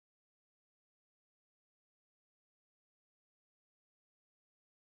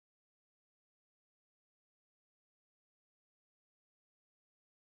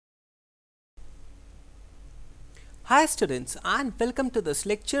Hi students, and welcome to this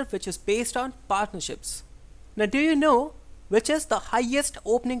lecture which is based on partnerships. Now do you know which is the highest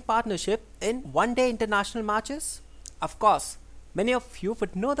opening partnership in one-day international matches? Of course, many of you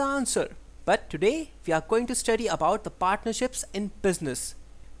would know the answer. But today we are going to study about the partnerships in business.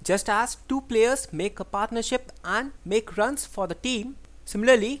 Just as two players make a partnership and make runs for the team,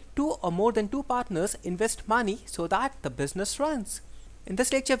 similarly two or more than two partners invest money so that the business runs. In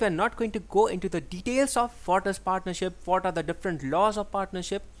this lecture, we are not going to go into the details of what is partnership, what are the different laws of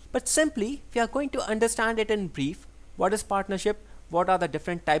partnership, but simply we are going to understand it in brief. What is partnership? What are the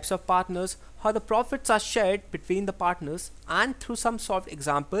different types of partners? How the profits are shared between the partners, and through some solved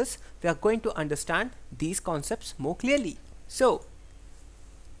examples, we are going to understand these concepts more clearly. So,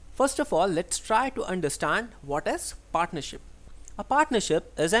 first of all, let's try to understand what is partnership. A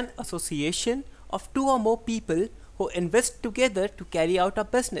partnership is an association of two or more people who invest together to carry out a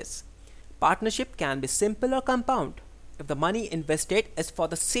business. Partnership can be simple or compound. If the money invested is for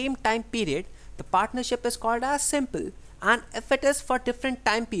the same time period, the partnership is called as simple, and if it is for different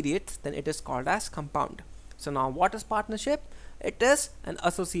time periods, then it is called as compound. So now what is partnership? It is an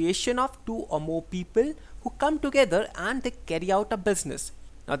association of two or more people who come together and they carry out a business.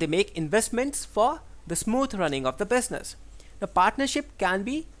 Now they make investments for the smooth running of the business. The partnership can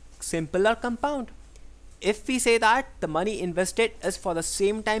be simple or compound. If we say that the money invested is for the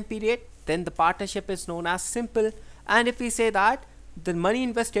same time period, then the partnership is known as simple. And if we say that the money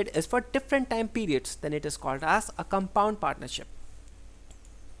invested is for different time periods, then it is called as a compound partnership.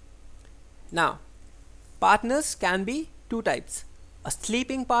 Now, partners can be two types: a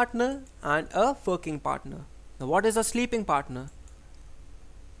sleeping partner and a working partner. Now, what is a sleeping partner?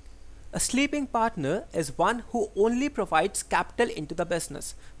 A sleeping partner is one who only provides capital into the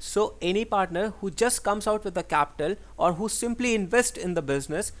business. So any partner who just comes out with the capital or who simply invests in the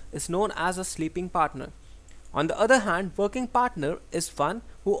business is known as a sleeping partner. On the other hand, working partner is one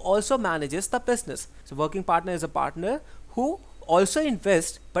who also manages the business. So working partner is a partner who also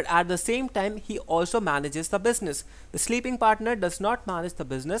invests, but at the same time he also manages the business. The sleeping partner does not manage the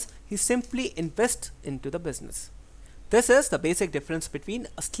business, he simply invests into the business. This is the basic difference between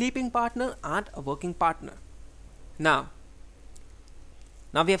a sleeping partner and a working partner. Now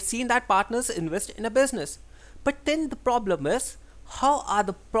we have seen that partners invest in a business. But then the problem is, how are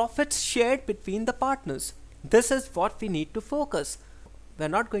the profits shared between the partners? This is what we need to focus. We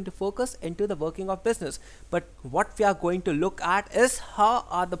are not going to focus into the working of business, but what we are going to look at is how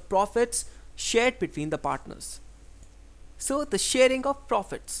are the profits shared between the partners. So the sharing of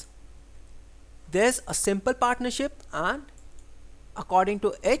profits. There's a simple partnership, and according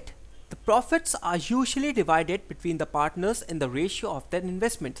to it, the profits are usually divided between the partners in the ratio of their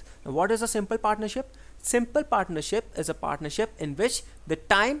investments. Now, what is a simple partnership? Simple partnership is a partnership in which the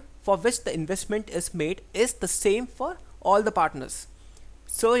time for which the investment is made is the same for all the partners.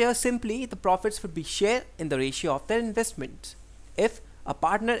 So here simply the profits would be shared in the ratio of their investments. If a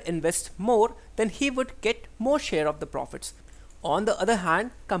partner invests more, then he would get more share of the profits. On the other hand,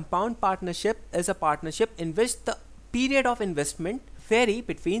 compound partnership is a partnership in which the period of investment vary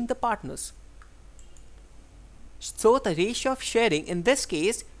between the partners. So the ratio of sharing in this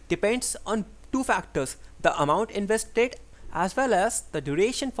case depends on two factors: the amount invested as well as the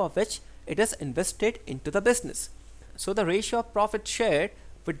duration for which it is invested into the business. So the ratio of profit shared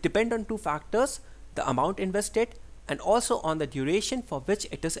would depend on two factors: the amount invested and also on the duration for which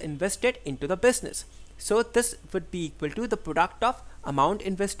it is invested into the business. So this would be equal to the product of amount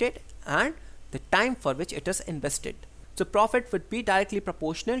invested and the time for which it is invested. So profit would be directly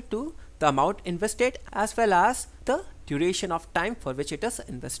proportional to the amount invested as well as the duration of time for which it is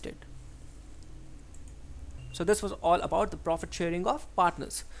invested. So this was all about the profit sharing of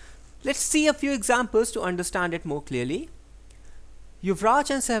partners. Let's see a few examples to understand it more clearly. Yuvraj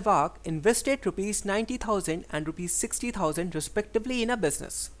and Sehwag invested rupees 90,000 and rupees 60,000 respectively in a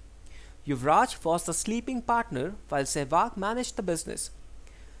business. Yuvraj was the sleeping partner while Sehwag managed the business.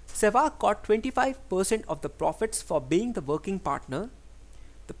 Sehwag got 25% of the profits for being the working partner.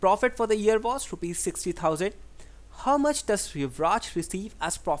 The profit for the year was rupees 60,000. How much does Yuvraj receive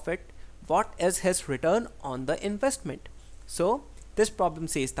as profit? What is his return on the investment? So this problem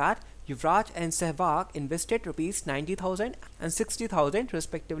says that Yuvraj and Sehwag invested rupees 90,000 and 60,000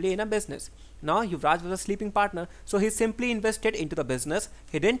 respectively in a business. Now Yuvraj was a sleeping partner, so he simply invested into the business.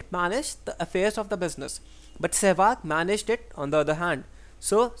 He didn't manage the affairs of the business. But Sehwag managed it on the other hand.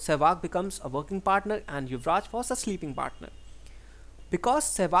 So Sehwag becomes a working partner and Yuvraj was a sleeping partner. Because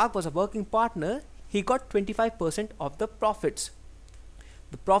Sehwag was a working partner, he got 25% of the profits.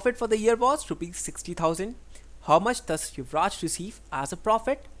 The profit for the year was rupees 60,000. How much does Yuvraj receive as a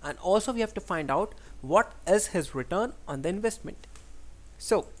profit? And also we have to find out what is his return on the investment.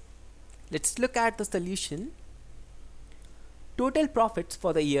 So let's look at the solution. Total profits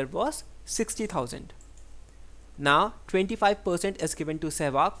for the year was 60,000. Now 25% is given to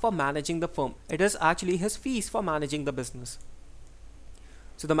Sehwag for managing the firm. It is actually his fees for managing the business.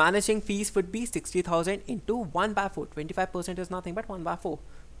 So the managing fees would be 60,000 into 1 by 4. 25% is nothing but 1 by 4.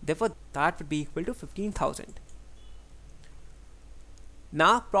 Therefore, that would be equal to 15,000.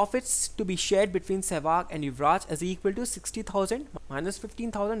 Now profits to be shared between Sehwag and Yuvraj is equal to 60,000 minus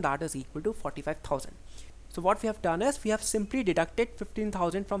 15,000, that is equal to 45,000. So what we have done is we have simply deducted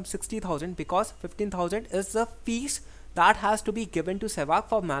 15,000 from 60,000 because 15,000 is the fees that has to be given to Sehwag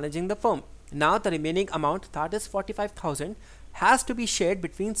for managing the firm. Now the remaining amount, that is 45,000, has to be shared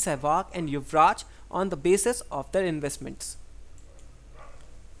between Sehwag and Yuvraj on the basis of their investments.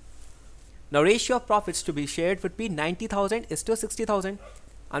 Now ratio of profits to be shared would be 90,000 is to 60,000,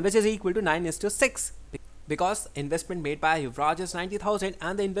 and which is equal to 9 is to 6, because investment made by Yuvraj is 90,000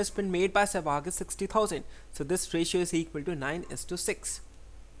 and the investment made by Sehwag is 60,000. So this ratio is equal to 9 is to 6.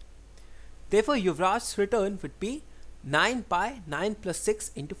 Therefore Yuvraj's return would be 9 by 9 plus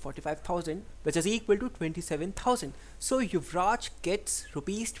 6 into 45,000, which is equal to 27,000. So Yuvraj gets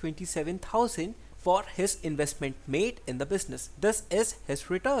rupees 27,000 for his investment made in the business. This is his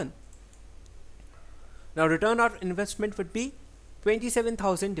return. Now return on investment would be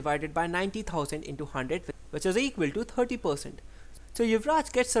 27,000 divided by 90,000 into 100, which is equal to 30%. So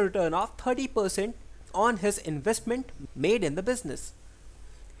Yuvraj gets a return of 30% on his investment made in the business.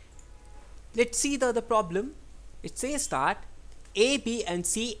 Let's see the other problem. It says that A, B and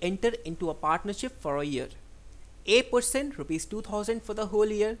C enter into a partnership for a year. A puts in rupees 2,000 for the whole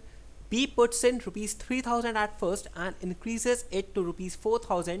year. B puts in rupees 3,000 at first and increases it to rupees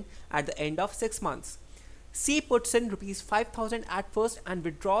 4,000 at the end of 6 months. C puts in rupees 5,000 at first and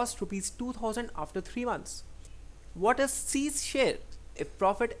withdraws rupees 2,000 after 3 months. What is C's share if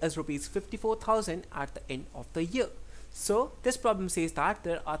profit is rupees 54,000 at the end of the year? So this problem says that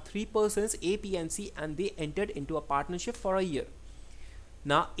there are 3 persons, A, B and C, and they entered into a partnership for a year.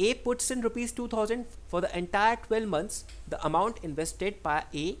 Now A puts in rupees 2,000 for the entire 12 months. The amount invested by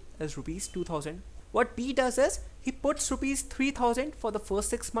A is rupees 2,000. What B does is he puts rupees 3,000 for the first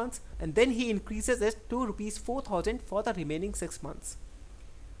 6 months and then he increases it to rupees 4,000 for the remaining 6 months.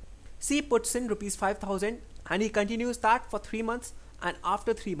 C puts in rupees 5,000 and he continues that for 3 months, and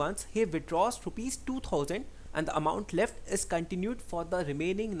after 3 months he withdraws rupees 2,000 and the amount left is continued for the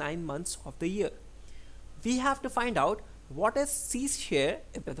remaining 9 months of the year. We have to find out what is C's share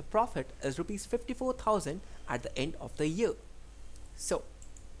if the profit is rupees 54,000 at the end of the year. So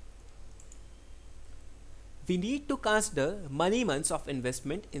we need to consider money months of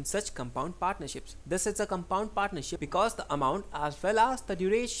investment in such compound partnerships. This is a compound partnership because the amount as well as the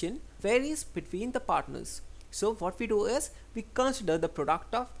duration varies between the partners. So what we do is we consider the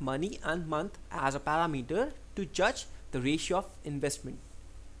product of money and month as a parameter to judge the ratio of investment.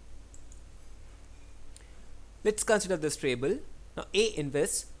 Let's consider this table. Now A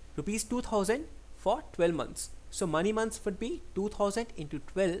invests rupees 2,000 for 12 months. So money months would be 2,000 into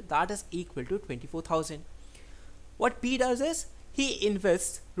 12, that is equal to 24,000. What B does is he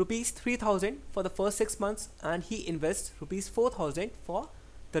invests rupees 3,000 for the first 6 months and he invests rupees 4,000 for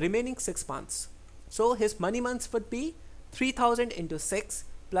the remaining 6 months. So his money months would be 3,000 into 6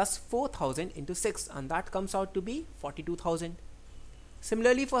 plus 4,000 into 6, and that comes out to be 42,000.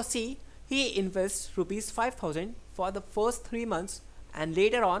 Similarly for C, he invests rupees 5,000 for the first 3 months and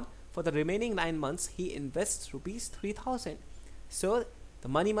later on for the remaining 9 months he invests rupees 3,000. So the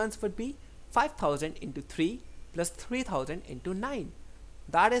money months would be 5,000 into 3 plus 3,000 into 9,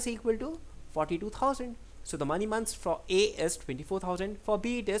 that is equal to 42,000. So the money months for A is 24,000, for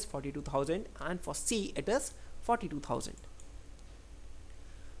B it is 42,000, and for C it is 42,000.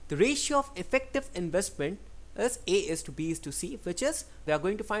 The ratio of effective investment is A is to B is to C, which is we are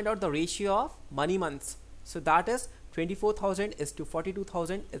going to find out the ratio of money months. So that is 24,000 is to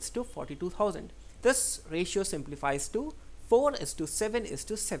 42,000 is to 42,000. This ratio simplifies to 4 is to 7 is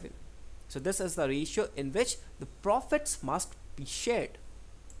to 7. So this is the ratio in which the profits must be shared.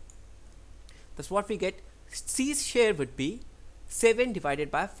 That's what we get. C's share would be 7 divided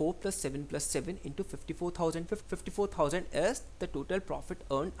by 4 plus 7 plus 7 into 54,000. 54,000 is the total profit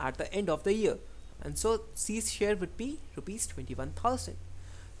earned at the end of the year. And so C's share would be rupees 21,000.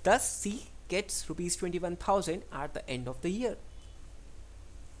 Thus C gets rupees 21,000 at the end of the year.